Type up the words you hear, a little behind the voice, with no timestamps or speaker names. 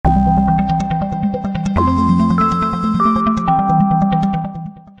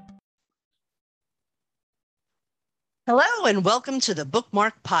Hello, and welcome to the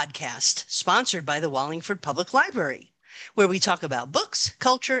Bookmark podcast, sponsored by the Wallingford Public Library, where we talk about books,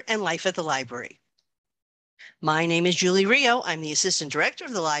 culture, and life at the library. My name is Julie Rio. I'm the assistant director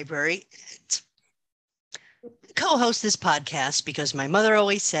of the library. Co-host this podcast because my mother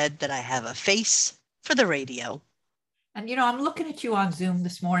always said that I have a face for the radio. And I'm looking at you on Zoom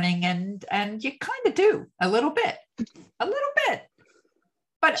this morning, and you kind of do a little bit.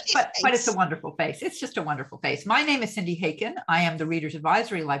 But it's a wonderful face. It's just a wonderful face. My name is Cindy Haken. I am the Reader's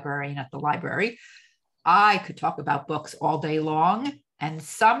Advisory Librarian at the library. I could talk about books all day long, and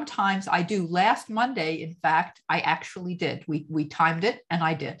sometimes I do. Last Monday, in fact, I actually did. We timed it, and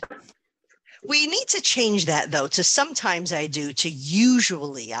I did. We need to change that, though, to sometimes I do, to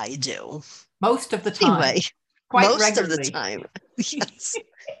usually I do. Most of the time. Anyway, quite most regularly. of the time. Yes.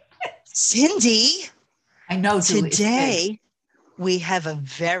 Cindy, I know, Julie, today we have a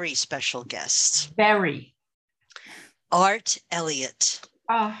very special guest. Very. Art Elliott.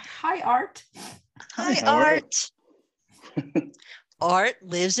 Hi, Art. Hi, Art. Art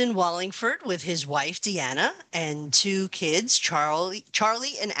lives in Wallingford with his wife, Deanna, and two kids, Charlie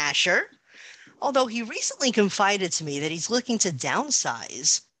and Asher. Although he recently confided to me that he's looking to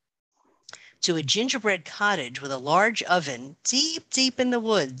downsize to a gingerbread cottage with a large oven deep, deep in the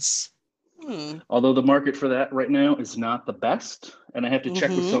woods. Although the market for that right now is not the best, and I have to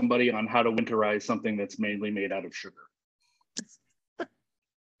check with somebody on how to winterize something that's mainly made out of sugar.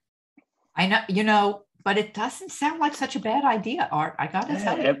 I know, but it doesn't sound like such a bad idea, Art. I gotta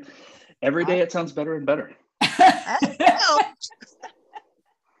tell you. Every day it sounds better and better.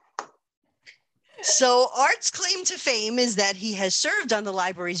 So Art's claim to fame is that he has served on the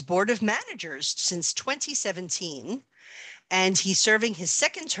library's board of managers since 2017. And he's serving his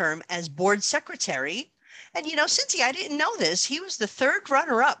second term as board secretary. And, Cynthia, I didn't know this. He was the third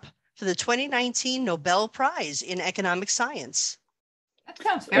runner-up for the 2019 Nobel Prize in Economic Science. That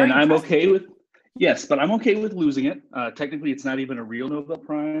sounds very And I'm impressive. okay with, yes, but I'm okay with losing it. Technically, it's not even a real Nobel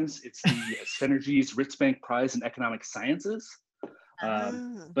Prize. It's the Synergy's Ritzbank Prize in Economic Sciences.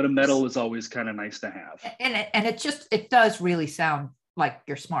 But a medal is always kind of nice to have. And it does really sound like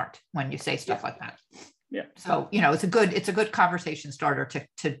you're smart when you say stuff like that. Yeah. So, it's a good conversation starter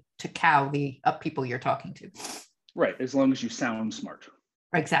to cow the people you're talking to. Right. As long as you sound smart.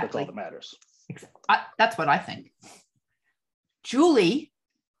 Exactly. That's all that matters. That's what I think. Julie.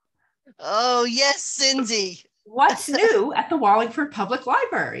 Oh, yes, Cindy. What's new at the Wallingford Public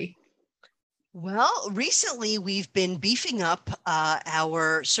Library? Well, recently we've been beefing up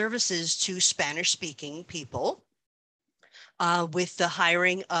our services to Spanish-speaking people. With the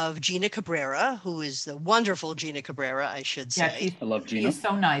hiring of Gina Cabrera, who is the wonderful Gina Cabrera, I should say. Yeah, I love Gina. She is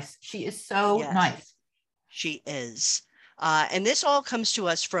so nice. She is so nice. She is. And this all comes to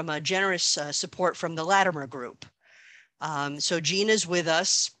us from a generous support from the Latimer Group. So Gina's with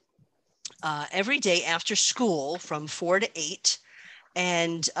us every day after school from 4 to 8.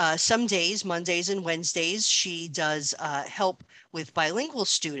 And some days, Mondays and Wednesdays, she does help with bilingual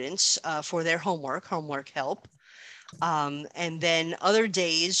students for their homework help. And then other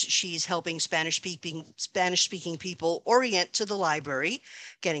days she's helping Spanish speaking people orient to the library,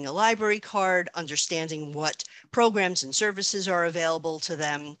 getting a library card, understanding what programs and services are available to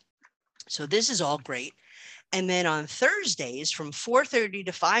them. So this is all great. And then on Thursdays from 4:30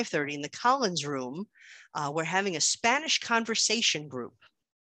 to 5:30 in the Collins room, we're having a Spanish conversation group,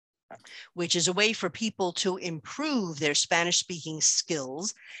 which is a way for people to improve their Spanish speaking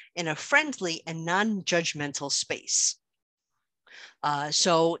skills in a friendly and non-judgmental space.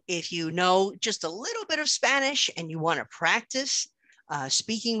 So if you know just a little bit of Spanish and you want to practice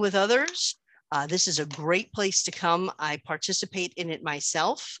speaking with others, this is a great place to come. I participate in it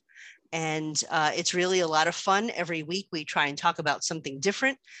myself, and it's really a lot of fun. Every week we try and talk about something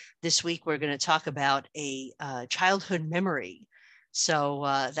different. This week we're going to talk about a childhood memory.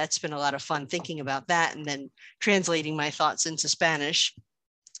 So that's been a lot of fun thinking about that and then translating my thoughts into Spanish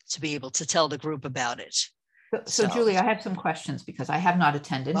to be able to tell the group about it. So Julie, I have some questions because I have not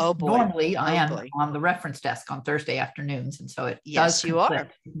attended. Oh boy. Normally I am on the reference desk on Thursday afternoons. And so it does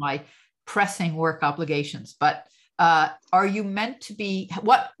conflict with my pressing work obligations. But are you meant to be,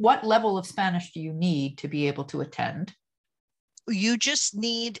 what level of Spanish do you need to be able to attend? You just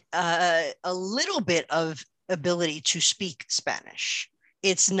need a little bit of ability to speak Spanish.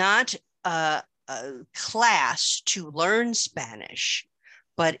 It's not a class to learn Spanish,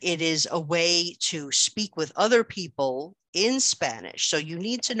 but it is a way to speak with other people in Spanish. So you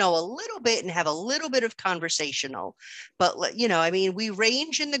need to know a little bit and have a little bit of conversational. But, we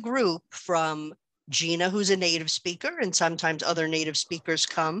range in the group from Gina, who's a native speaker, and sometimes other native speakers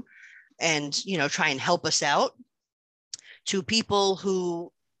come and, try and help us out. to people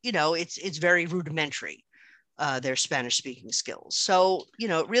who, it's very rudimentary, their Spanish speaking skills. So,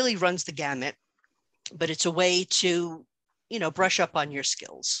 it really runs the gamut, but it's a way to, brush up on your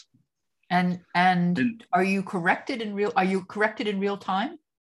skills. And are you corrected in real time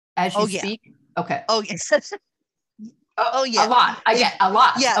as you speak? Okay. Oh, yes. Oh yeah, a lot. I get a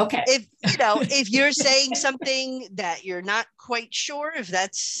lot. Yeah. Okay. If you're saying something that you're not quite sure if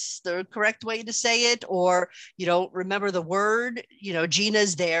that's the correct way to say it, or you don't remember the word,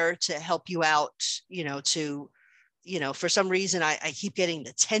 Gina's there to help you out. For some reason I keep getting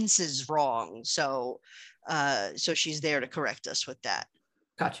the tenses wrong, so she's there to correct us with that.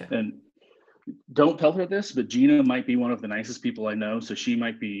 Gotcha. And don't tell her this, but Gina might be one of the nicest people I know, so she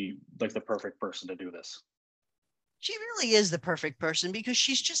might be like the perfect person to do this. She really is the perfect person because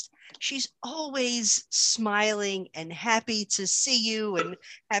she's always smiling and happy to see you and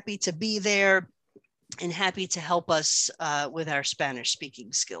happy to be there and happy to help us with our Spanish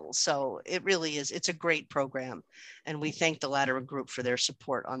speaking skills. So it really is. It's a great program. And we thank the Latimer Group for their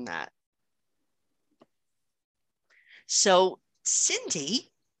support on that. So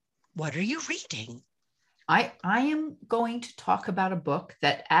Cindy, what are you reading? I am going to talk about a book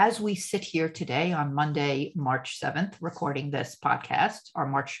that, as we sit here today on Monday, March 7th, recording this podcast, our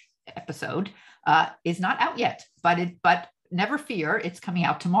March episode, is not out yet, but never fear, it's coming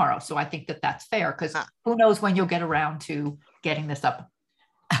out tomorrow. So I think that that's fair, because who knows when you'll get around to getting this up,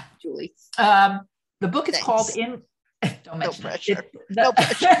 Julie. The book is called don't mention no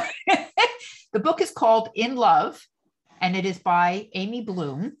pressure. The book is called In Love, and it is by Amy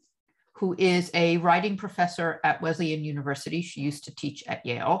Bloom, who is a writing professor at Wesleyan University. She used to teach at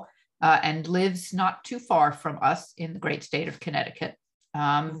Yale and lives not too far from us in the great state of Connecticut.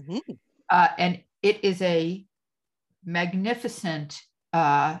 And it is a magnificent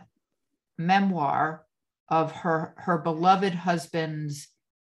memoir of her beloved husband's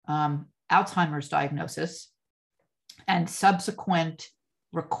Alzheimer's diagnosis and subsequent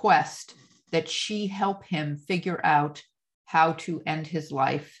request that she help him figure out how to end his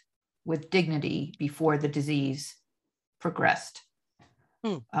life with dignity before the disease progressed.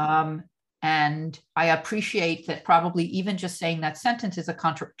 And I appreciate that probably even just saying that sentence is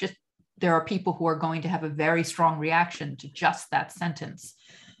there are people who are going to have a very strong reaction to just that sentence.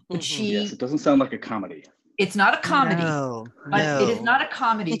 But yes, it doesn't sound like a comedy. It's not a comedy. No. It is not a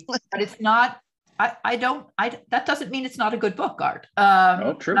comedy, but it's not, that doesn't mean it's not a good book, Art.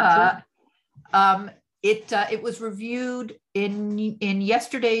 True. It was reviewed in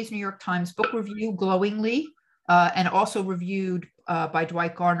yesterday's New York Times Book Review glowingly, and also reviewed by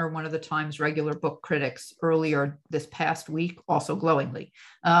Dwight Garner, one of the Times regular book critics, earlier this past week, also glowingly.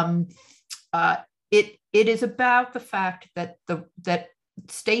 It is about the fact that that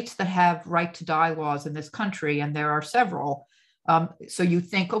states that have right to die laws in this country, and there are several. So you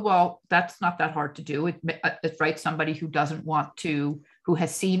think, oh, well, that's not that hard to do. It's right. Somebody who doesn't want to, who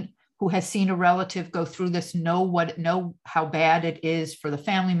has seen a relative go through this, know how bad it is for the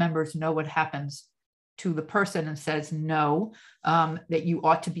family members, know what happens to the person, and says no, that you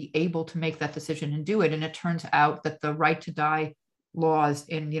ought to be able to make that decision and do it. And it turns out that the right to die laws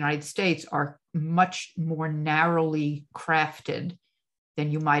in the United States are much more narrowly crafted than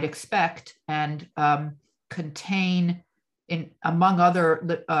you might expect, and contain, among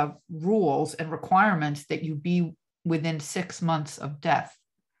other rules and requirements, that you be within 6 months of death.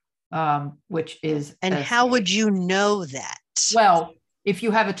 Which is... And how would you know that? Well, if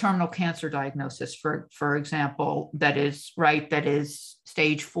you have a terminal cancer diagnosis, for example, that is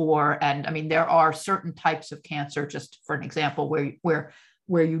stage 4, and I mean, there are certain types of cancer, just for an example, where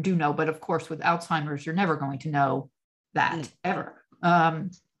you do know, but of course with Alzheimer's, you're never going to know that ever.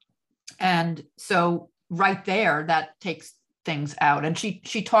 And so right there, that takes things out. And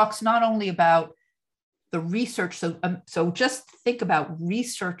she talks not only about the research. So just think about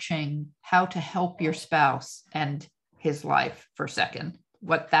researching how to help your spouse end his life for a second,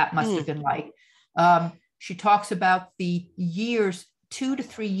 what that must have been like. She talks about the 2 to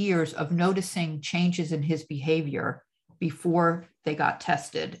 3 years of noticing changes in his behavior before they got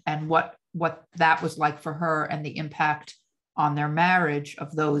tested, and what that was like for her, and the impact on their marriage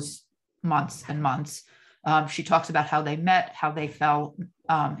of those months and months. She talks about how they met, how they fell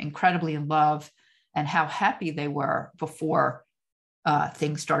incredibly in love, and how happy they were before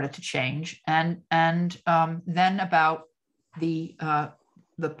things started to change, and then about the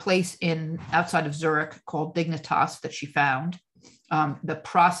place outside of Zurich called Dignitas that she found, the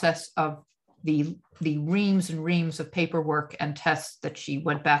process of the reams and reams of paperwork and tests that she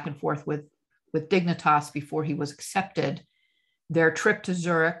went back and forth with Dignitas before he was accepted, their trip to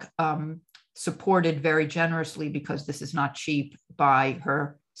Zurich, supported very generously, because this is not cheap, by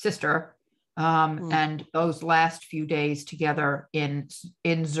her sister. And those last few days together in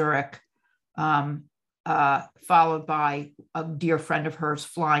Zurich, followed by a dear friend of hers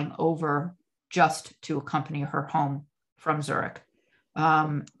flying over just to accompany her home from Zurich,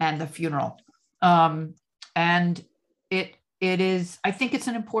 and the funeral. And it is, I think it's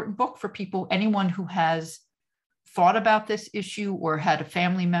an important book for people, anyone who has thought about this issue or had a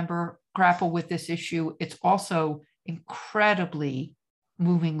family member grapple with this issue. It's also incredibly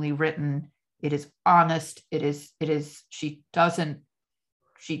movingly written. It is honest.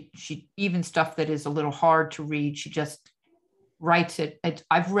 She even stuff that is a little hard to read, she just writes it.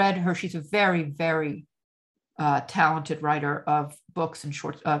 I've read her. She's a very, very talented writer of books and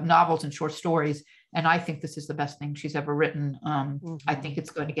novels and short stories. And I think this is the best thing she's ever written. I think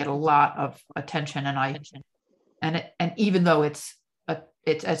it's going to get a lot of attention. And even though it's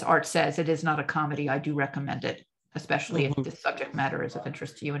as Art says, it is not a comedy, I do recommend it, especially if the subject matter is of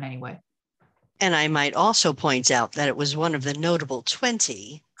interest to you in any way. And I might also point out that it was one of the notable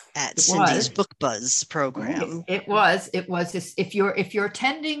 20 at Cindy's Book Buzz program. It was. If you're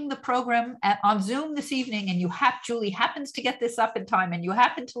attending the program on Zoom this evening, and Julie happens to get this up in time, and you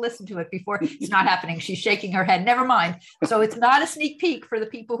happen to listen to it before, it's not happening. She's shaking her head. Never mind. So it's not a sneak peek for the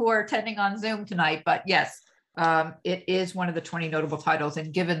people who are attending on Zoom tonight. But yes, it is one of the 20 notable titles.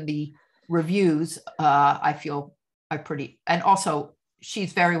 And given the reviews, I feel and also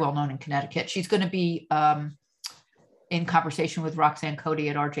she's very well known in Connecticut. She's going to be in conversation with Roxanne Cody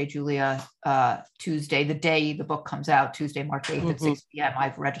at RJ Julia Tuesday, the day the book comes out, Tuesday, March 8th at 6 p.m.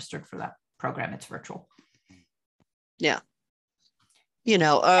 I've registered for that program. It's virtual. Yeah.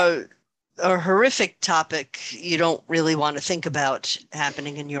 A horrific topic you don't really want to think about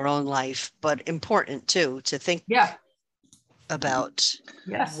happening in your own life, but important too to think about.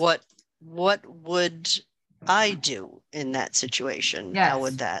 Yes. What would I do in that situation? Yes. How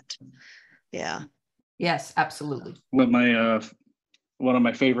would that? Yeah. Yes, absolutely. But one of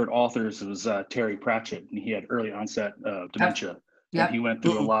my favorite authors was Terry Pratchett, and he had early onset dementia. Yep. And he went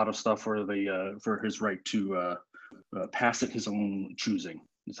through a lot of stuff for his right to pass at his own choosing,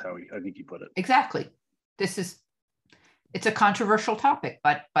 is how I think he put it. Exactly. It's a controversial topic,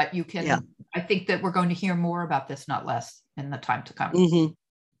 but you can. I think that we're going to hear more about this, not less, in the time to come.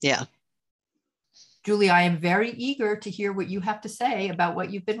 Yeah. Julie, I am very eager to hear what you have to say about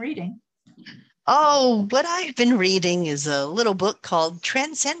what you've been reading. Oh, what I've been reading is a little book called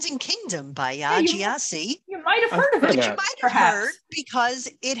Transcending Kingdom by Gyasi. You might have heard of it. Which you might have heard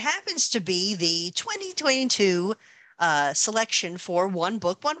because it happens to be the 2022 selection for One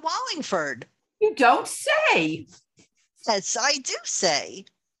Book, One Wallingford. You don't say. Yes, I do say.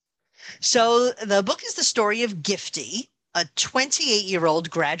 So the book is the story of Gifty, a 28-year-old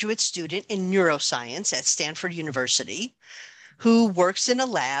graduate student in neuroscience at Stanford University, who works in a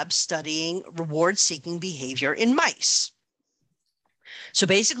lab studying reward-seeking behavior in mice. So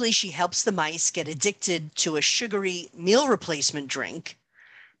basically, she helps the mice get addicted to a sugary meal replacement drink,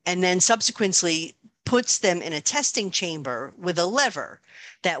 and then subsequently puts them in a testing chamber with a lever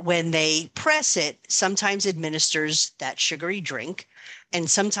that when they press it, sometimes administers that sugary drink and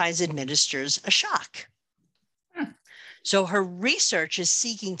sometimes administers a shock. So her research is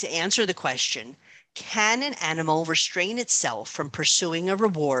seeking to answer the question, can an animal restrain itself from pursuing a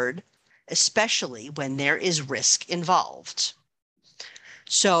reward, especially when there is risk involved?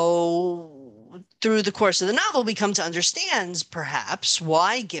 So through the course of the novel, we come to understand perhaps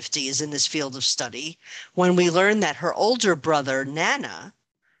why Gifty is in this field of study when we learn that her older brother, Nana,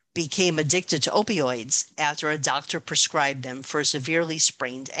 became addicted to opioids after a doctor prescribed them for a severely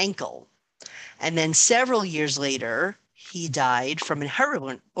sprained ankle. And then several years later, he died from a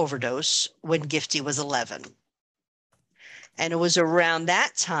heroin overdose when Gifty was 11. And it was around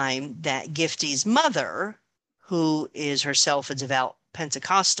that time that Gifty's mother, who is herself a devout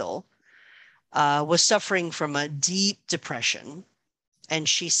Pentecostal, was suffering from a deep depression. And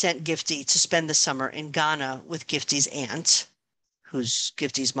she sent Gifty to spend the summer in Ghana with Gifty's aunt, who's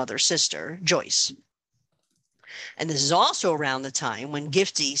Gifty's mother's sister, Joyce. And this is also around the time when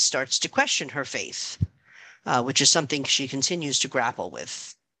Gifty starts to question her faith, which is something she continues to grapple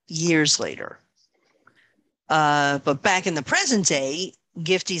with years later. But back in the present day,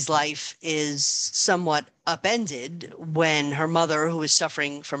 Gifty's life is somewhat upended when her mother, who is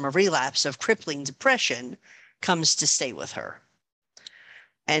suffering from a relapse of crippling depression, comes to stay with her.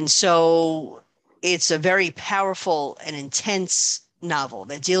 And so it's a very powerful and intense novel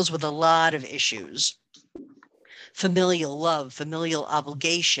that deals with a lot of issues: familial love, familial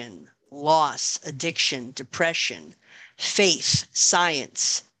obligation, loss, addiction, depression, faith,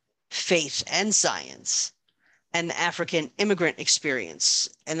 science, faith and science, and the African immigrant experience.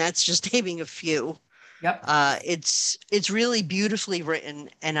 And that's just naming a few. Yep. It's really beautifully written,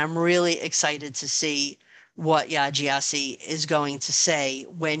 and I'm really excited to see what Yajiasi is going to say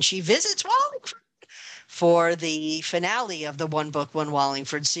when she visits Wallingford for the finale of the One Book, One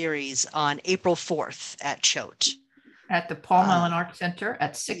Wallingford series on April 4th at Choate. At the Paul Mellon Art Center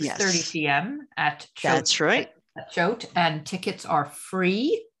at 6:30 Yes. p.m. at Choate. That's right. At Choate, and tickets are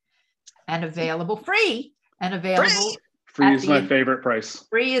free and available. Free. Free is my favorite price.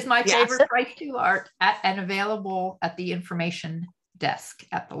 Free is my Yes. favorite price too, Art, and available at the information desk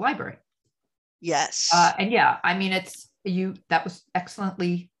at the library. Yes. And yeah, I mean, that was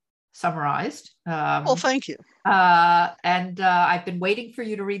excellently summarized. Well, thank you. And I've been waiting for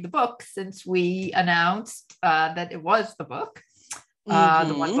you to read the book since we announced that it was the book,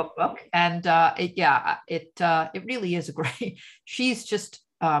 the One Book. And it really is a great. She's just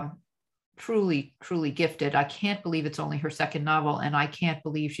truly, truly gifted. I can't believe it's only her second novel, and I can't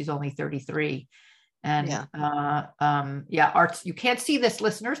believe she's only 33. And Art's, you can't see this,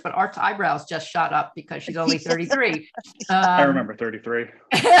 listeners, but Art's eyebrows just shot up because she's only 33. I remember 33.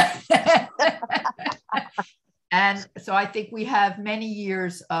 And so I think we have many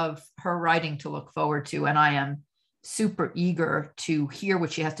years of her writing to look forward to, and I am super eager to hear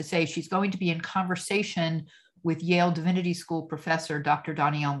what she has to say. She's going to be in conversation with Yale Divinity School professor, Dr.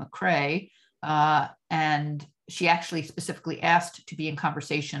 Danielle McCrae, and she actually specifically asked to be in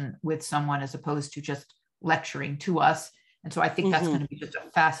conversation with someone as opposed to just lecturing to us. And so I think that's going to be just a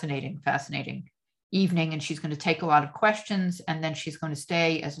fascinating, fascinating evening. And she's going to take a lot of questions, and then she's going to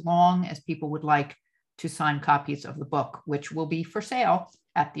stay as long as people would like to sign copies of the book, which will be for sale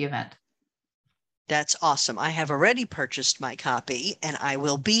at the event. That's awesome. I have already purchased my copy, and I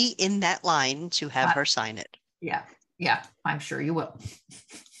will be in that line to have her sign it. Yeah, I'm sure you will.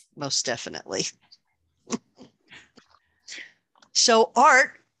 Most definitely. So,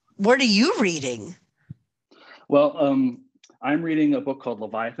 Art, what are you reading? Well, I'm reading a book called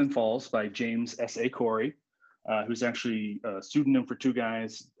Leviathan Falls by James S.A. Corey, who's actually a pseudonym for two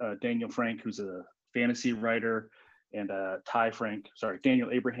guys, Daniel Frank, who's a fantasy writer, and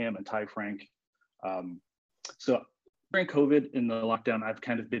Daniel Abraham and Ty Frank. So during COVID in the lockdown, I've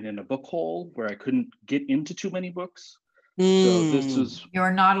kind of been in a book hole where I couldn't get into too many books. So this was.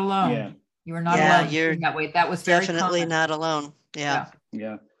 You're not alone. Yeah. You are not alone. You're that way. That was very definitely common. not alone. Yeah.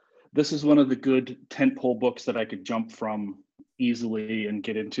 This is one of the good tentpole books that I could jump from easily and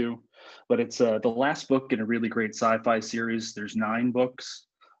get into. But it's the last book in a really great sci-fi series. There's 9 books.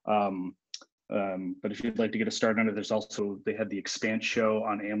 But if you'd like to get a start on it, they had the Expanse show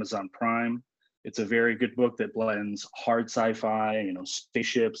on Amazon Prime. It's a very good book that blends hard sci-fi,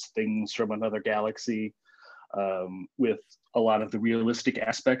 spaceships, things from another galaxy, with a lot of the realistic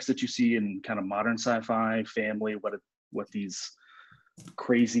aspects that you see in kind of modern sci-fi, family, what these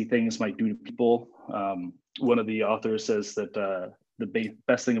crazy things might do to people. One of the authors says that the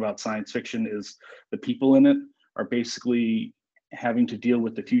best thing about science fiction is the people in it are basically having to deal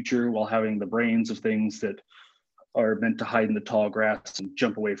with the future while having the brains of things that are meant to hide in the tall grass and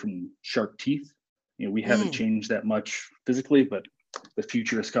jump away from sharp teeth. We haven't changed that much physically, but the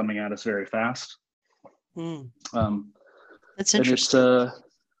future is coming at us very fast. That's interesting.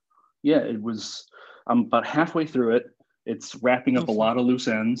 I'm about halfway through it. It's wrapping up a lot of loose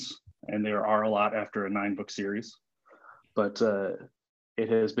ends, and there are a lot after a 9-book series, but it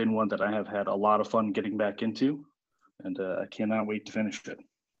has been one that I have had a lot of fun getting back into, and I cannot wait to finish it.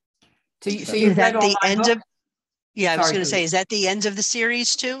 So you've read all 9 books? I was going to say, is that the end of the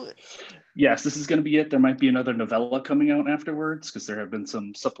series too? Yes, this is going to be it. There might be another novella coming out afterwards because there have been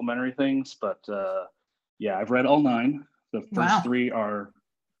some supplementary things, but I've read all 9. The first 3 are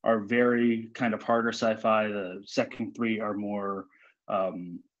very kind of harder sci-fi. The second 3 are more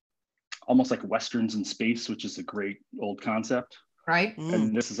almost like westerns in space, which is a great old concept. Right.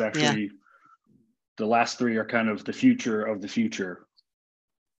 And this is actually the last 3 are kind of the future of the future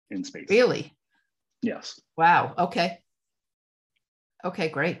in space. Really? Yes. Wow. Okay,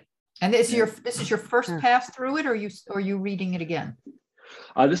 great. And this is your first pass through it, or are you reading it again?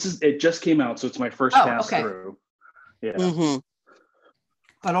 It just came out, so it's my first pass through. Yeah.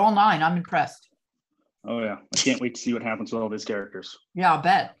 But all 9, I'm impressed. Oh yeah, I can't wait to see what happens with all these characters. Yeah, I'll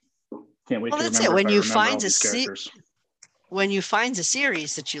bet. Can't wait to that's remember it. When you find a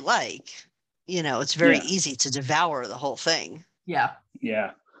series that you like, it's very easy to devour the whole thing. Yeah.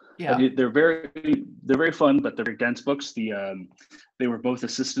 They're very fun, but they're very dense books. They were both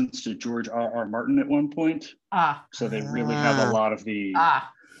assistants to George R.R. Martin at one point. So they really have a lot of the.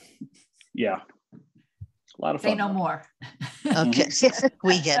 A lot of fun. Say no more. Okay,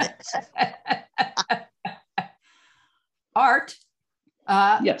 we get it. Art,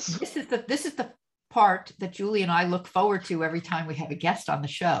 Yes. this is the part that Julie and I look forward to every time we have a guest on the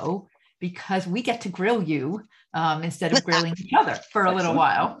show, because we get to grill you instead of grilling each other for a little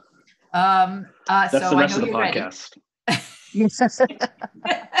while. That's so the rest I know of the you're podcast. Ready.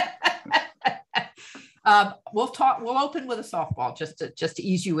 We'll open with a softball just to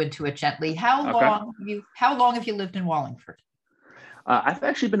ease you into it gently. How long have you lived in Wallingford? I've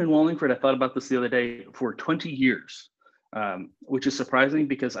actually been in Wallingford. I thought about this the other day, for 20 years, which is surprising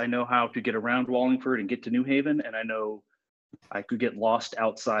because I know how to get around Wallingford and get to New Haven, and I know I could get lost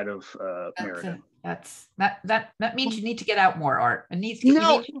outside of Meriden. That means you need to get out more, Art. No, you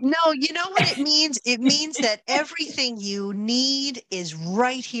know what it means? It means that everything you need is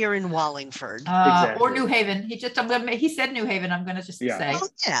right here in Wallingford. Exactly. Or New Haven. He said New Haven. I'm gonna just say. Well,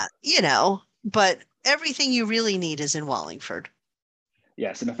 yeah, but everything you really need is in Wallingford.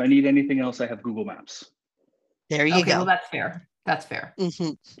 Yes, and if I need anything else, I have Google Maps. There you go. Well, that's fair. That's fair.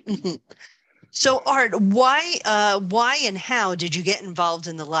 Mm-hmm. Mm-hmm. So, Art, why and how did you get involved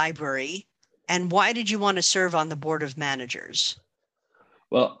in the library, and why did you want to serve on the board of managers?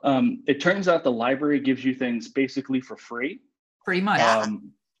 Well, it turns out the library gives you things basically for free. Pretty much.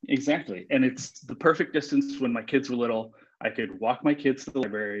 Exactly, and it's the perfect distance. When my kids were little, I could walk my kids to the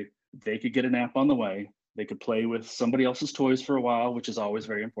library. They could get a nap on the way. They could play with somebody else's toys for a while, which is always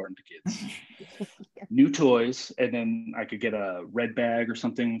very important to kids. New toys, and then I could get a red bag or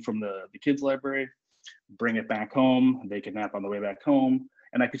something from the kids' library, bring it back home. They could nap on the way back home,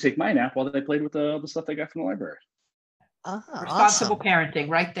 and I could take my nap while they played with the stuff they got from the library. Responsible parenting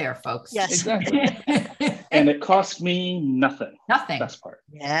right there, folks. Yes. Exactly. And it cost me nothing. Nothing. Best part.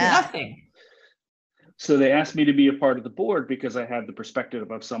 Yeah. Nothing. So they asked me to be a part of the board because I had the perspective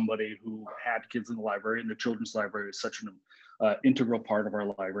of somebody who had kids in the library, and the children's library is such an integral part of our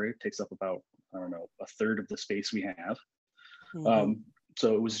library. It takes up about, a third of the space we have. Mm-hmm.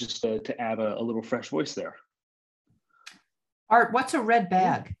 So it was just to add a little fresh voice there. Art, what's a red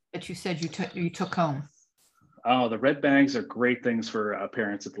bag that you said you took home? Oh, the red bags are great things for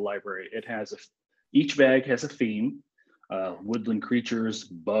parents at the library. Each bag has a theme: woodland creatures,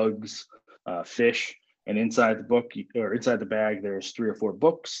 bugs, fish. And inside the book, or inside the bag, there's 3 or 4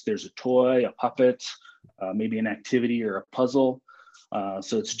 books. There's a toy, a puppet, maybe an activity or a puzzle.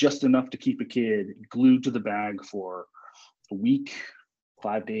 So it's just enough to keep a kid glued to the bag for a week,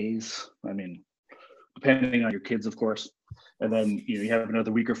 5 days. I mean, depending on your kids, of course. And then you have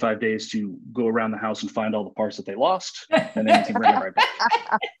another week or 5 days to go around the house and find all the parts that they lost, and then you can bring it right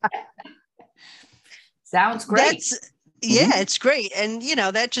back. Sounds great. Yeah, it's great. And,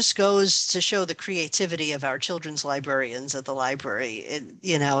 that just goes to show the creativity of our children's librarians at the library.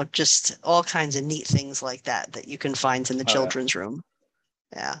 Just all kinds of neat things like that you can find in the children's room.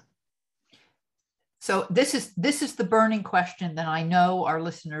 Yeah. So this is the burning question that I know our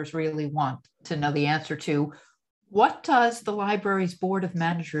listeners really want to know the answer to. What does the library's board of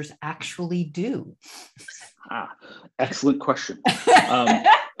managers actually do? Excellent question.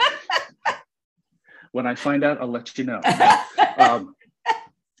 When I find out, I'll let you know.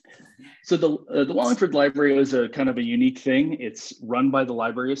 So the Wallingford Library is a kind of a unique thing. It's run by the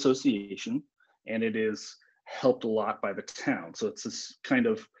Library Association, and it is helped a lot by the town. So it's this kind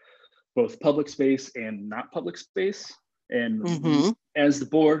of both public space and not public space. And as the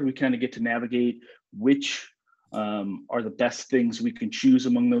board, we kind of get to navigate which are the best things we can choose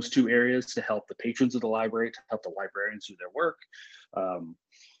among those two areas to help the patrons of the library, to help the librarians do their work.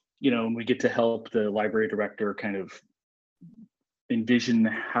 And we get to help the library director kind of envision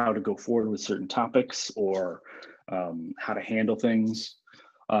how to go forward with certain topics, or how to handle things.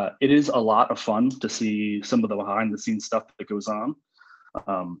 It is a lot of fun to see some of the behind the scenes stuff that goes on.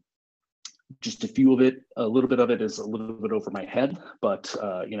 Just a little bit of it is a little bit over my head, but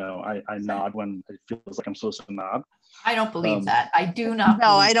I nod when it feels like I'm supposed to nod. I don't believe that. I do not.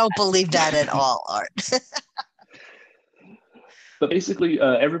 No, I don't believe that at all, Art. But basically,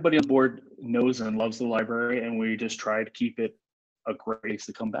 everybody on board knows and loves the library, and we just try to keep it a great place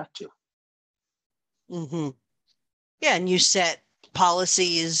to come back to. Mm-hmm. Yeah, and you set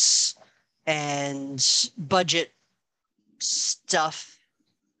policies and budget stuff.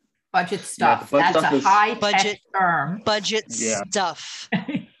 Budget stuff. Yeah, that's a high-tech term. Budget stuff.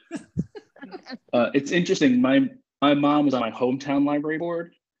 It's interesting. My mom was on my hometown library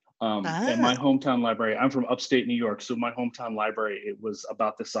board. And my hometown library, I'm from upstate New York, so my hometown library, it was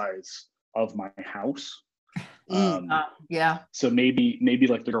about the size of my house. Yeah. So maybe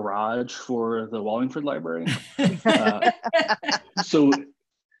like the garage for the Wallingford Library. So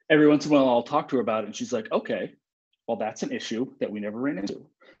every once in a while I'll talk to her about it, and she's like, okay, Well, that's an issue that we never ran into.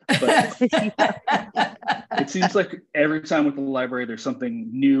 But it seems like every time with the library, there's something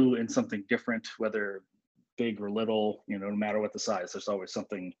new and something different, whether big or little, no matter what the size, there's always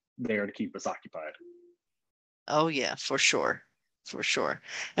something there to keep us occupied. Oh, yeah, for sure. For sure.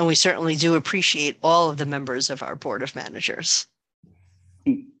 And we certainly do appreciate all of the members of our board of managers.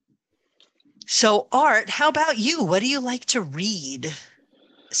 So, Art, how about you? What do you like to read?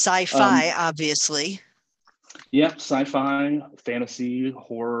 Sci-fi, obviously. Yeah, sci-fi, fantasy,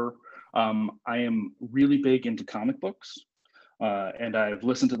 horror. I am really big into comic books. And I've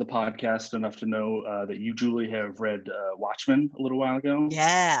listened to the podcast enough to know that you, Julie, have read Watchmen a little while ago.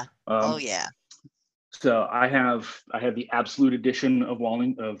 Yeah. Oh, yeah. So I have the absolute edition of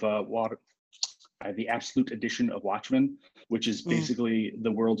the absolute edition of Watchmen, which is basically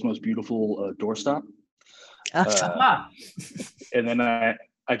the world's most beautiful doorstop. And then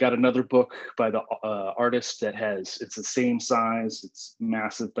I got another book by the artist that it's the same size, it's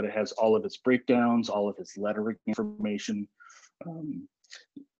massive, but it has all of its breakdowns, all of its lettering information.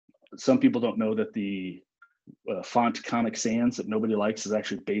 Some people don't know that the font Comic Sans that nobody likes is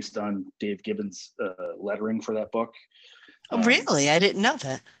actually based on Dave Gibbons' lettering for that book. Oh, really? I didn't know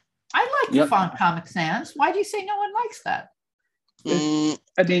that. I like the font Comic Sans. Why do you say no one likes that? I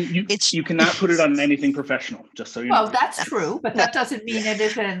mean, you cannot put it on anything professional, just so you know. Well, that's true, but that doesn't mean it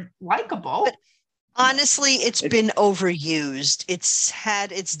isn't likable. But honestly, it's been overused. It's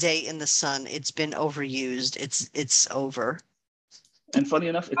had its day in the sun. It's been overused. It's over. And funny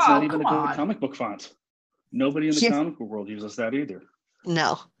enough, it's not even a good comic book font. Nobody in the comic book world uses that either.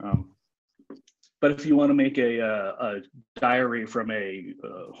 No. But if you want to make a diary from a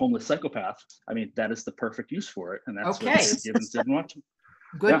homeless psychopath, I mean, that is the perfect use for it. And that's what Gibbons didn't want.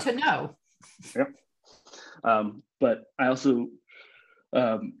 Good to know. Yep. But I also,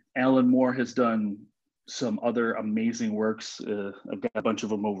 Alan Moore has done some other amazing works. I've got a bunch of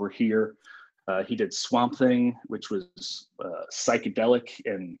them over here. He did Swamp Thing, which was psychedelic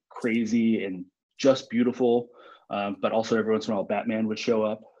and crazy and just beautiful. But also every once in a while, Batman would show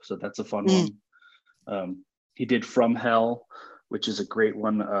up. So that's a fun one. He did From Hell, which is a great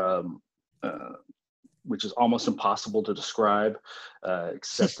one, which is almost impossible to describe,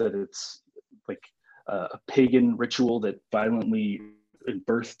 except that it's like a pagan ritual that violently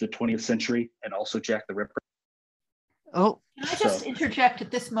birthed the 20th century and also Jack the Ripper. Oh, can I just interject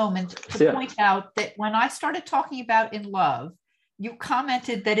at this moment to point out that when I started talking about In Love, you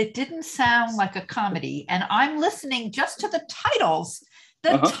commented that it didn't sound like a comedy, and I'm listening just to the titles.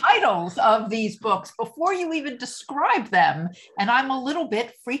 Titles of these books before you even describe them, and I'm a little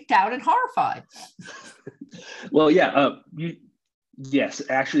bit freaked out and horrified. Well, yes,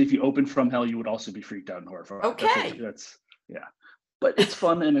 actually, if you open From Hell, you would also be freaked out and horrified. Okay, that's but it's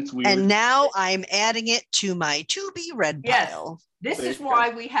fun and it's weird. And now I'm adding it to my to be read pile. This is why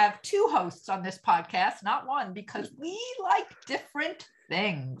we have two hosts on this podcast, not one, because we like different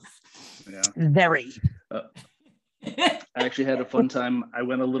things. Yeah, very. I actually had a fun time. I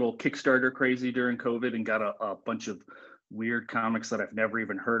went a little Kickstarter crazy during COVID and got a bunch of weird comics that I've never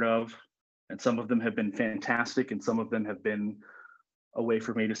even heard of. And some of them have been fantastic and some of them have been a way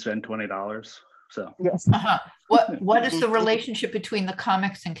for me to spend $20. So yes. What is the relationship between the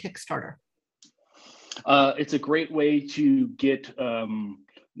comics and Kickstarter? It's a great way to get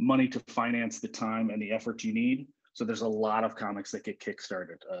money to finance the time and the effort you need. So there's a lot of comics that get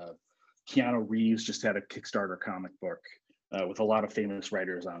kickstarted. Keanu Reeves just had a Kickstarter comic book with a lot of famous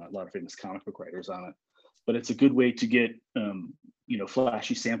writers on it, a lot of famous comic book writers on it. But it's a good way to get,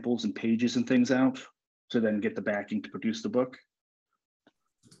 flashy samples and pages and things out to then get the backing to produce the book.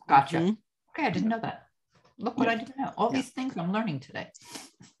 Gotcha. Mm-hmm. Okay, I didn't know that. Look what I didn't know. All these things I'm learning today.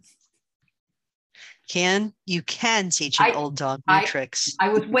 You can teach an old dog new tricks. I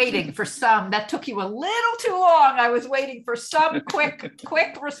was waiting for some. That took you a little too long. I was waiting for some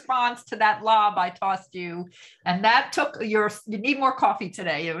quick response to that lob I tossed you, and that took you need more coffee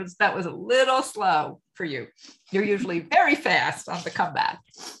today. That was a little slow for you. You're usually very fast on the comeback.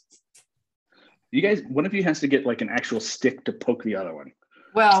 You guys, one of you has to get like an actual stick to poke the other one.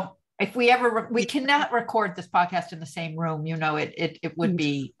 Well, if we cannot record this podcast in the same room, it would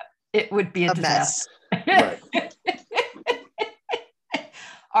be a disaster. Right.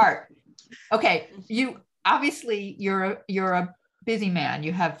 Art. Okay, you're a busy man.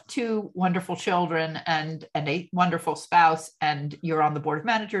 You have two wonderful children and a wonderful spouse, and you're on the board of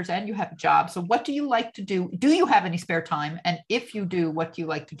managers and you have a job. So what do you like to do? Do you have any spare time? And if you do, what do you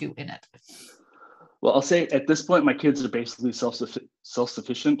like to do in it? Well, I'll say at this point, my kids are basically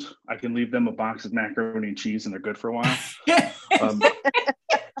self-sufficient. I can leave them a box of macaroni and cheese and they're good for a while.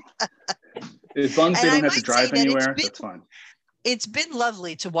 As long as they And I don't have to might say drive that anywhere, that's fine. it's been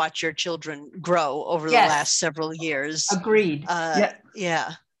lovely to watch your children grow over the Yes. last several years. Agreed.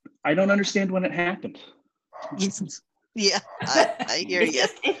 Yeah. I don't understand when it happened. Yeah, I hear you.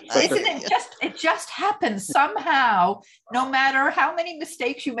 It just happens somehow. No matter how many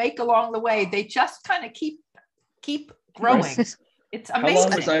mistakes you make along the way, they just kind of keep growing. Right. It's amazing.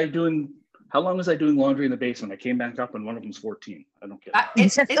 How long was I doing laundry in the basement? I came back up and one of them's 14. I don't get it.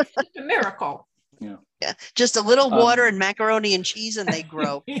 It's just a miracle. Yeah, just a little water and macaroni and cheese, and they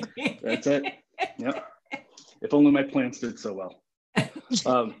grow. That's it. Yep. If only my plants did so well.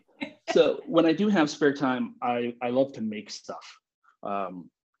 So when I do have spare time, I love to make stuff.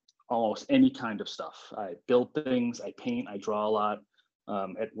 Almost any kind of stuff. I build things, I paint, I draw a lot.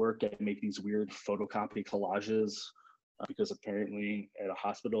 At work, I make these weird photocopy collages because apparently at a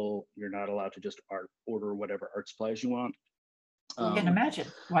hospital, you're not allowed to just order whatever art supplies you want. You can imagine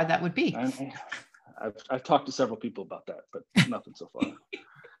why that would be. I've talked to several people about that, but nothing so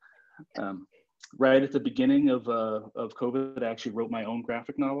far. Right at the beginning of COVID, I actually wrote my own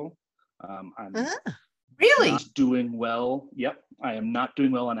graphic novel. I'm Really? not doing well. Yep, I am not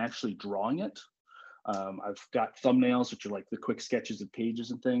doing well on actually drawing it. I've got thumbnails, which are like the quick sketches of pages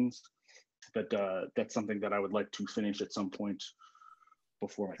and things, but that's something that I would like to finish at some point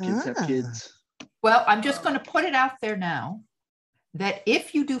before my kids have kids. Well, I'm just going to put it out there now that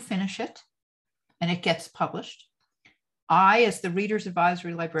if you do finish it and it gets published, I, as the Reader's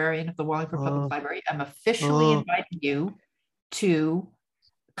Advisory Librarian of the Wallingford Public Library, am officially inviting you to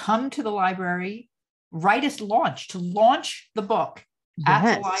come to the library to launch the book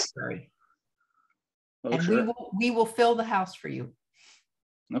at the library. Oh, and sure. we will fill the house for you.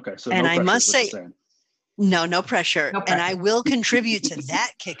 Okay, so and no I pressure, must say, no pressure. No And I pressure. will contribute to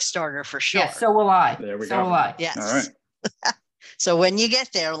that Kickstarter for sure. Yes, so will I. There we so go. will I. Yes. All right. So when you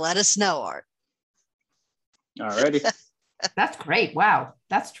get there, let us know, Art. All righty. That's great. Wow,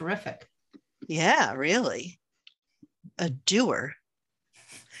 that's terrific. Yeah, really. A doer.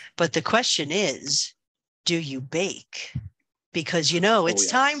 But the question is, do you bake? Because it's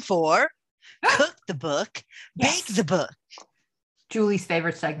time for cook the book, bake the book. Julie's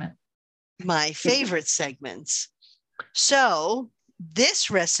favorite segment. My favorite segments. So this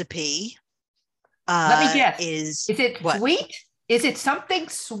recipe Let me guess. is it what? Sweet? Is it something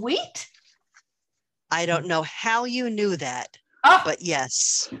sweet? I don't know how you knew that, but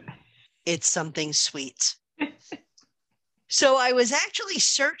yes, it's something sweet. So I was actually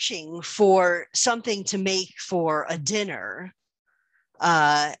searching for something to make for a dinner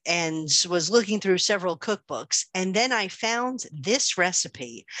and was looking through several cookbooks. And then I found this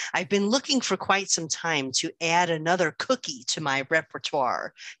recipe. I've been looking for quite some time to add another cookie to my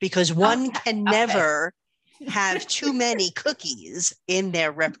repertoire because one can never have too many cookies in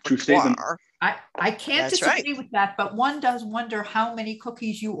their repertoire. I can't disagree with that, but one does wonder how many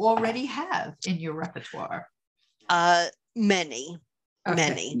cookies you already have in your repertoire. Many.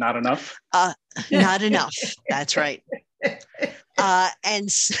 Not enough? Not enough. That's right.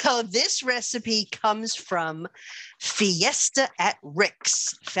 And so this recipe comes from Fiesta at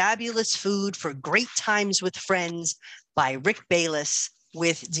Rick's, Fabulous Food for Great Times with Friends by Rick Bayless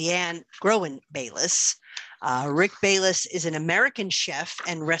with Deanne Groen Bayless. Rick Bayless is an American chef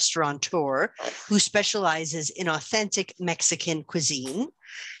and restaurateur who specializes in authentic Mexican cuisine.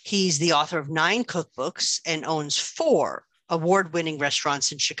 He's the author of 9 cookbooks and owns 4 award-winning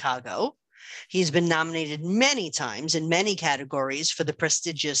restaurants in Chicago. He's been nominated many times in many categories for the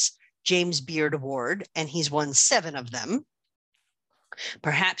prestigious James Beard Award, and he's won 7 of them.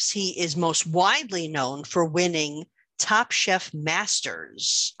 Perhaps he is most widely known for winning Top Chef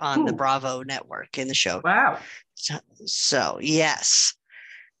Masters on the Bravo network in the show. Wow. So yes.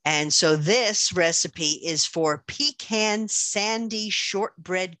 And so this recipe is for pecan sandy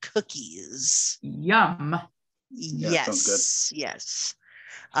shortbread cookies. Yum. Yes. Yes.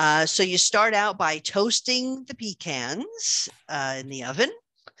 So you start out by toasting the pecans in the oven.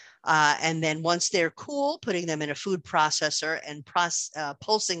 And then once they're cool, putting them in a food processor and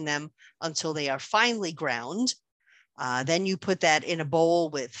pulsing them until they are finely ground. Then you put that in a bowl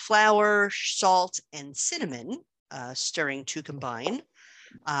with flour, salt, and cinnamon, stirring to combine.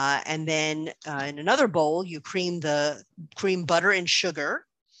 And then in another bowl, you cream butter and sugar.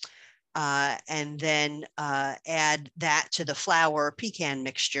 And then add that to the flour pecan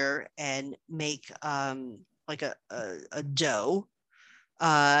mixture and make like a dough.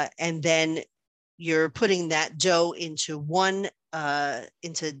 And then you're putting that dough into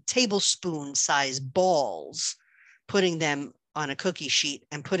tablespoon size balls, putting them on a cookie sheet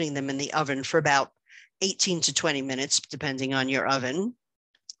and putting them in the oven for about 18 to 20 minutes, depending on your oven.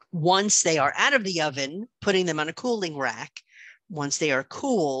 Once they are out of the oven, putting them on a cooling rack. Once they are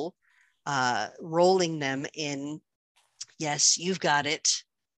cool, rolling them in, yes, you've got it,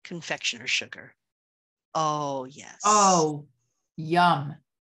 confectioner sugar. Oh, yes. Oh, yum.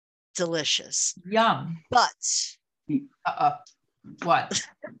 Delicious. Yum. But what?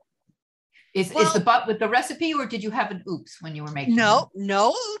 Is the but with the recipe, or did you have an oops when you were making no, them?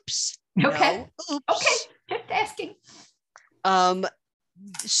 no oops. Okay. No oops. Okay, just asking.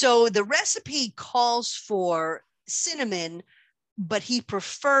 So the recipe calls for cinnamon, but he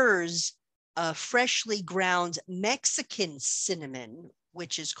prefers freshly ground Mexican cinnamon,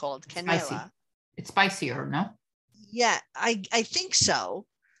 which is called canela. Spicy. It's spicier, no? Yeah, I think so.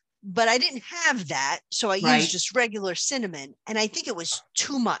 But I didn't have that. So I used just regular cinnamon. And I think it was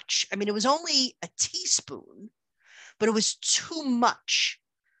too much. I mean, it was only a teaspoon, but it was too much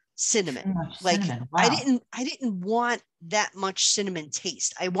cinnamon. Too much Like cinnamon. Wow. I didn't want that much cinnamon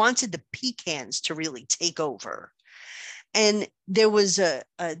taste. I wanted the pecans to really take over. And there was a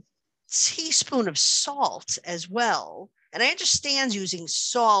teaspoon of salt as well. And I understand using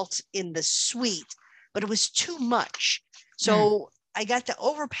salt in the sweet, but it was too much. So I got the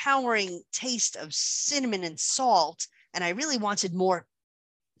overpowering taste of cinnamon and salt, and I really wanted more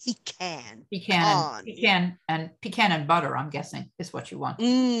pecan and butter, I'm guessing, is what you want.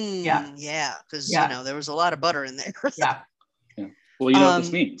 Yeah, because you know there was a lot of butter in there. Yeah. Well, you know what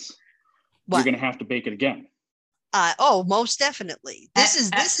this means. What? You're going to have to bake it again. Oh, most definitely. This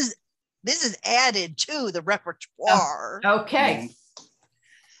is added to the repertoire. Okay.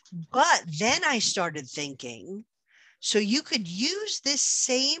 But then I started thinking, so you could use this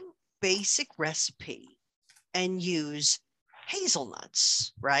same basic recipe and use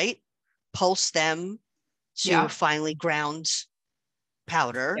hazelnuts, right? Pulse them to finely ground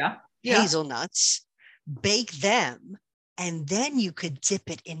powder, hazelnuts, bake them, and then you could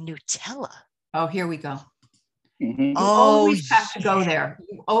dip it in Nutella. Oh, here we go. Mm-hmm. You always have to go there.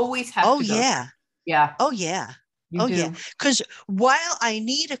 You always have to go there. Yeah. Oh, yeah. You do. Yeah. Because while I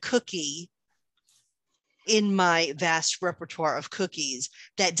need a cookie in my vast repertoire of cookies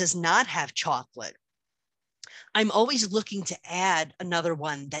that does not have chocolate, I'm always looking to add another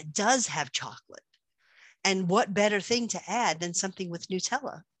one that does have chocolate. And what better thing to add than something with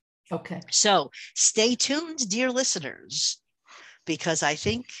Nutella? Okay. So stay tuned, dear listeners, because I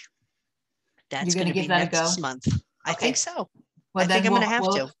think that's going to be next month. Okay. I think so. Well, I think I'm going to have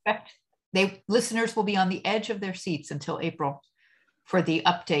to. Listeners will be on the edge of their seats until April for the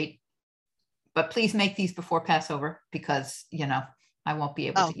update. But please make these before Passover because, I won't be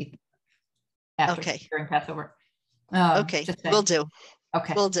able to eat them after during Passover. Okay, we'll do.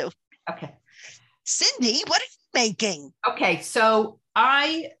 Okay. We'll do. Okay. Cindy, what are you making? Okay, so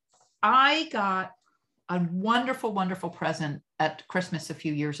I got a wonderful, wonderful present at Christmas a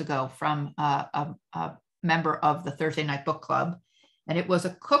few years ago from a member of the Thursday Night Book Club. And it was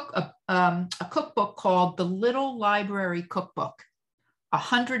a cookbook called The Little Library Cookbook,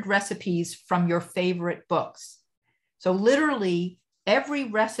 100 recipes from your favorite books. So literally every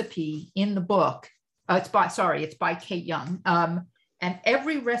recipe in the book, it's by Kate Young. And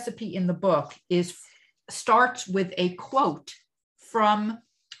every recipe in the book starts with a quote from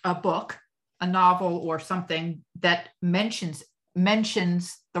a book, a novel or something that mentions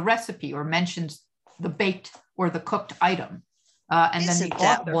the recipe or mentions the baked or the cooked item. And Isn't then the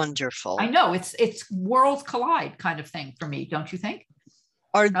that author, wonderful? I know it's worlds collide kind of thing for me, don't you think?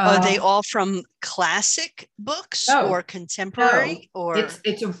 Are they all from classic books or contemporary? No. Or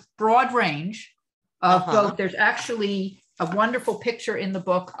it's a broad range of both. There's actually a wonderful picture in the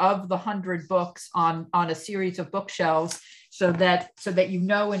book of the 100 books on a series of bookshelves, so that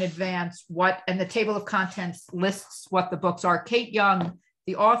in advance what, and the table of contents lists what the books are. Kate Young,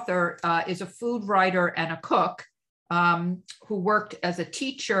 the author, is a food writer and a cook who worked as a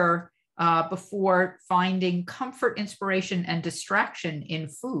teacher before finding comfort, inspiration, and distraction in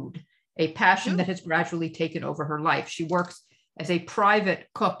food, a passion that has gradually taken over her life. She works as a private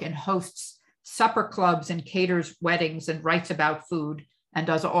cook and hosts supper clubs and caters weddings and writes about food and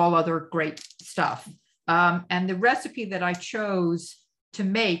does all other great stuff. And the recipe that I chose to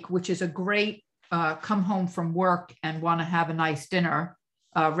make, which is a great come home from work and want to have a nice dinner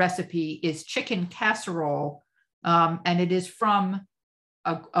recipe, is chicken casserole. And it is from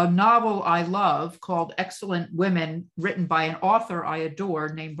a novel I love called Excellent Women, written by an author I adore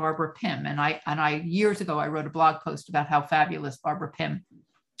named Barbara Pym. And I years ago, I wrote a blog post about how fabulous Barbara Pym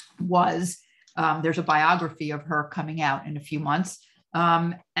was. There's a biography of her coming out in a few months.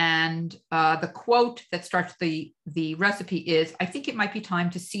 And the quote that starts the recipe is, "I think it might be time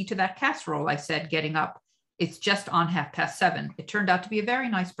to see to that casserole," I said, getting up. It's just on 7:30. It turned out to be a very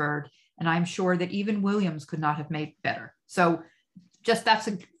nice bird, and I'm sure that even Williams could not have made better. So just that's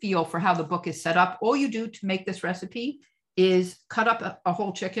a feel for how the book is set up. All you do to make this recipe is cut up a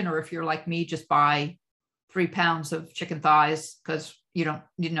whole chicken, or if you're like me, just buy 3 pounds of chicken thighs, because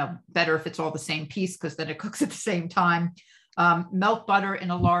better if it's all the same piece, because then it cooks at the same time. Melt butter in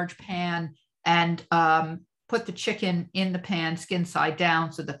a large pan and put the chicken in the pan, skin side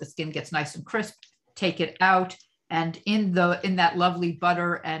down, so that the skin gets nice and crisp. Take it out, and in that lovely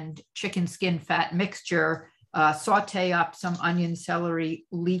butter and chicken skin fat mixture, saute up some onion, celery,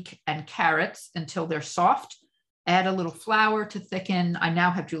 leek, and carrots until they're soft. Add a little flour to thicken. I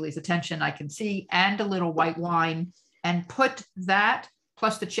now have Julie's attention, I can see, and a little white wine, and put that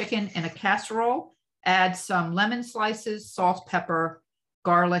plus the chicken in a casserole. Add some lemon slices, salt, pepper,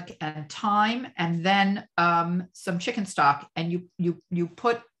 garlic, and thyme, and then some chicken stock. And you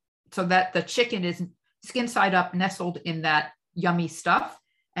put, so that the chicken is skin side up, nestled in that yummy stuff.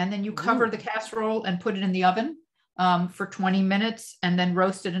 And then you cover the casserole and put it in the oven for 20 minutes, and then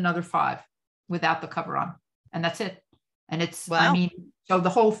roast it another 5 without the cover on. And that's it. And it's, wow. I mean, so the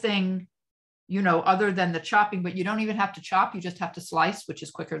whole thing, other than the chopping, but you don't even have to chop. You just have to slice, which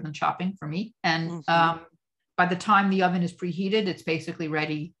is quicker than chopping for me. And by the time the oven is preheated, it's basically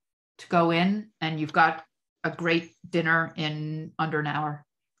ready to go in, and you've got a great dinner in under an hour.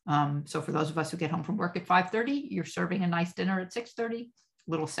 So for those of us who get home from work at 5:30, you're serving a nice dinner at 6:30,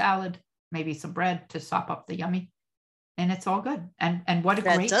 little salad, maybe some bread to sop up the yummy, and it's all good. And what a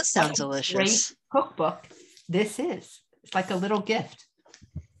that great, does sound delicious. Great cookbook this is. It's like a little gift.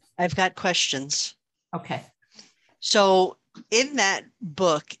 I've got questions. Okay. So in that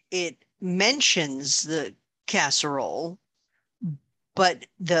book, it mentions the casserole, but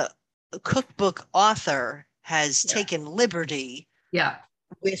the cookbook author has taken liberty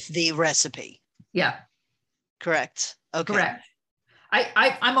with the recipe. Yeah. Correct. Okay. Correct.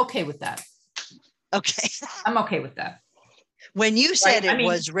 I'm okay with that. Okay. I'm okay with that. When you said it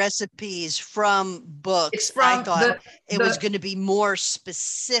was recipes from books, I thought it was going to be more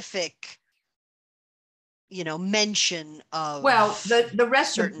specific, mention of. Well, the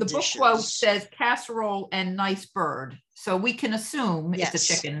rest of the book dishes. quote says casserole and nice bird. So we can assume it's a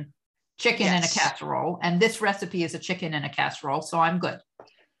chicken in a casserole. And this recipe is a chicken in a casserole. So I'm good.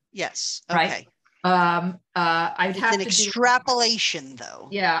 Yes. Okay. Right. I'd have an extrapolation though.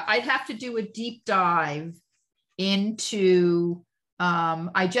 Yeah. I'd have to do a deep dive into,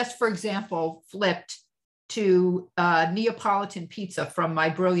 I just, for example, flipped to Neapolitan pizza from my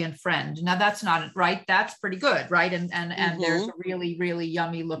brilliant friend. Now that's not right. That's pretty good. Right. And there's a really, really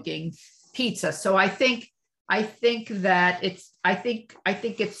yummy looking pizza. So I think that it's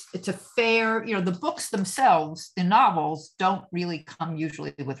a fair, the books themselves, the novels don't really come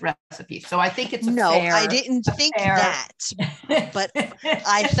usually with recipes. So I think it's I didn't think that, but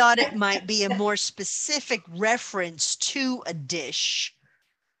I thought it might be a more specific reference to a dish.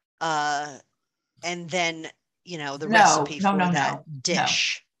 And then, the recipe for that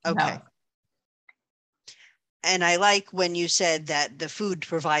dish. Okay. And I like when you said that the food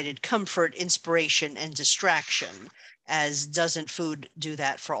provided comfort, inspiration, and distraction, as doesn't food do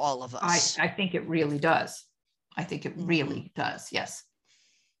that for all of us? I think it really does. I think it really does. Yes.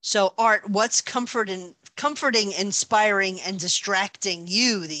 So Art, what's comforting, inspiring, and distracting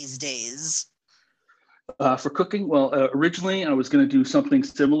you these days? For cooking, well, originally I was going to do something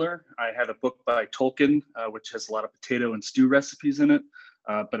similar. I had a book by Tolkien, which has a lot of potato and stew recipes in it.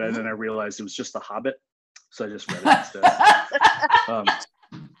 But then I realized it was just The Hobbit. So I just read it instead.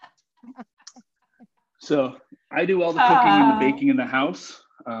 So I do all the cooking and the baking in the house.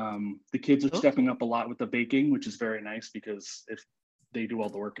 The kids are stepping up a lot with the baking, which is very nice because if they do all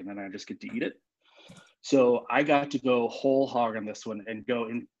the work and then I just get to eat it. So I got to go whole hog on this one and go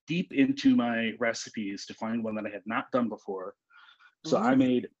in deep into my recipes to find one that I had not done before. So I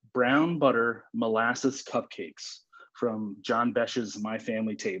made brown butter molasses cupcakes from John Besch's My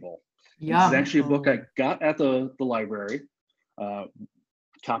Family Table. This is actually a book I got at the library,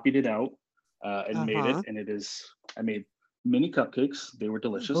 copied it out and made it. And I made mini cupcakes. They were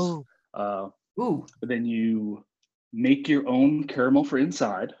delicious. Then you make your own caramel for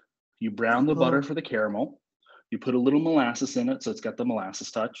inside. You brown the butter for the caramel. You put a little molasses in it, so it's got the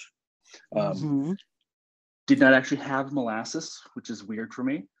molasses touch. Did not actually have molasses, which is weird for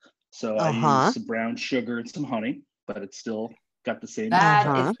me. So I used some brown sugar and some honey, but it's still got the same.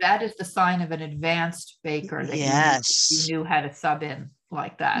 That is the sign of an advanced baker. That you knew how to sub in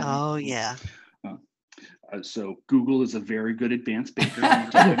like that. Oh yeah. So Google is a very good advanced baker.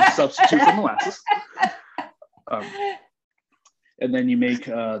 You substitute for molasses. And then you make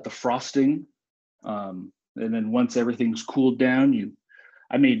the frosting And then once everything's cooled down,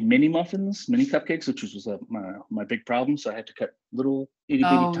 I made mini muffins, mini cupcakes, which was my big problem. So I had to cut little itty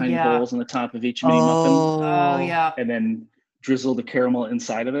bitty tiny holes on the top of each mini muffin. Oh yeah. And then drizzle the caramel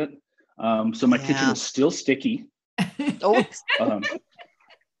inside of it. So my kitchen is still sticky.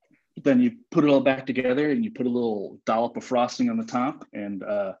 Then you put it all back together and you put a little dollop of frosting on the top. And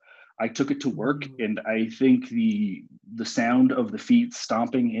I took it to work, and I think the sound of the feet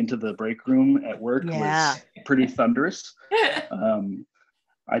stomping into the break room at work was pretty thunderous.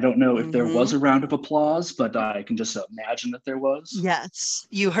 I don't know if there was a round of applause, but I can just imagine that there was. Yes,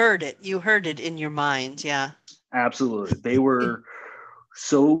 you heard it. You heard it in your mind. Yeah. Absolutely. They were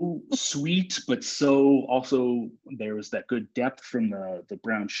so sweet, but so also there was that good depth from the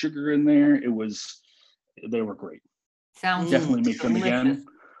brown sugar in there. They were great. Sounds definitely make them again.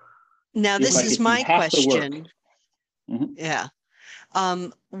 Now this is my question. Yeah.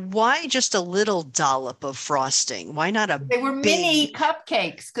 Why just a little dollop of frosting? Why not a They were mini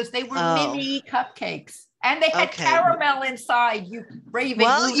cupcakes, because they were mini cupcakes. And they had caramel inside, you raving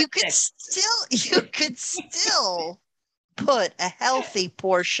lunatic. You could still put a healthy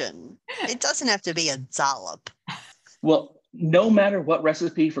portion. It doesn't have to be a dollop. Well, no matter what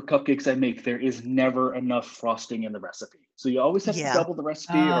recipe for cupcakes I make, there is never enough frosting in the recipe. So you always have to double the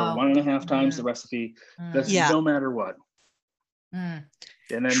recipe or 1.5 times the recipe. That's no matter what. And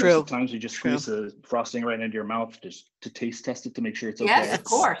then there's times you just squeeze the frosting right into your mouth just to taste test it to make sure it's okay. Yes, of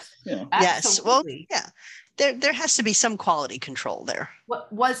course. Yeah. Yes. Well, yeah. There has to be some quality control there.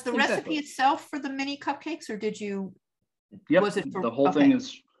 What was the recipe itself for the mini cupcakes, or did you? Yep. The whole thing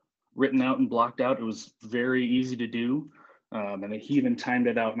is written out and blocked out. It was very easy to do, and he even timed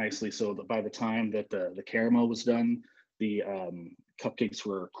it out nicely so that by the time that the caramel was done, the cupcakes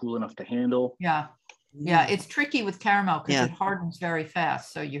were cool enough to handle. Yeah. Yeah, it's tricky with caramel because it hardens very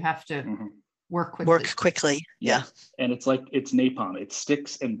fast, so you have to work quickly. Yeah. And it's napalm. It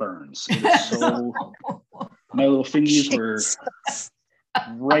sticks and burns. It is so my little fingers were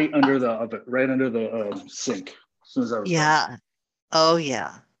right under the oven, right under the sink as soon as I was done. Oh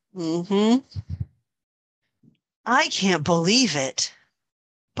yeah. I can't believe it,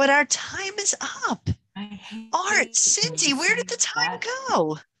 but our time is up. Art, Cindy, where did the time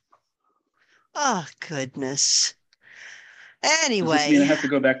go? Oh goodness. Anyway, does this mean I have to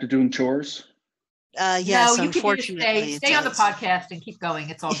go back to doing chores? Yes, no, unfortunately. Stay on the podcast and keep going.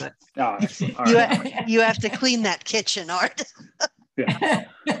 It's all good. All you have to clean that kitchen, Art. Yeah.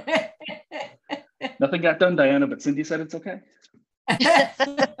 Nothing got done, Diana, but Cindy said it's okay.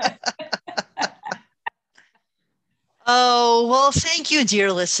 Oh, well, thank you,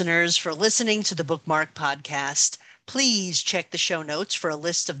 dear listeners, for listening to the Bookmark podcast. Please check the show notes for a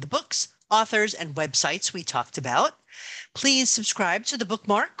list of the books, authors, and websites we talked about. Please subscribe to the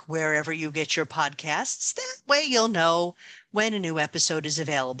Bookmark wherever you get your podcasts. That way you'll know when a new episode is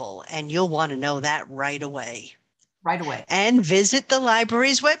available, and you'll want to know that right away. Right away. And visit the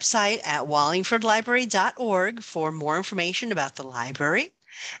library's website at wallingfordlibrary.org for more information about the library,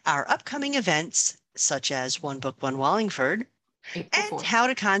 our upcoming events, such as One Book, One Wallingford, and how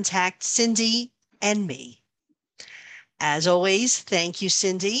to contact Cindy and me. As always, thank you,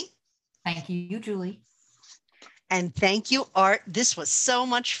 Cindy. Thank you, Julie. And thank you, Art. This was so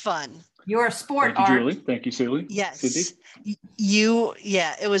much fun. You're a sport, Art. Thank you, Julie. Thank you, Julie. Yes. Cindy.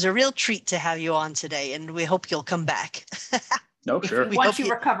 It was a real treat to have you on today, and we hope you'll come back. No, sure. Once you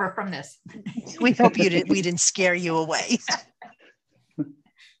recover from this. We hope we didn't scare you away.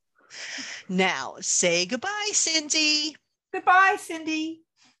 Now, say goodbye, Cindy. Goodbye, Cindy.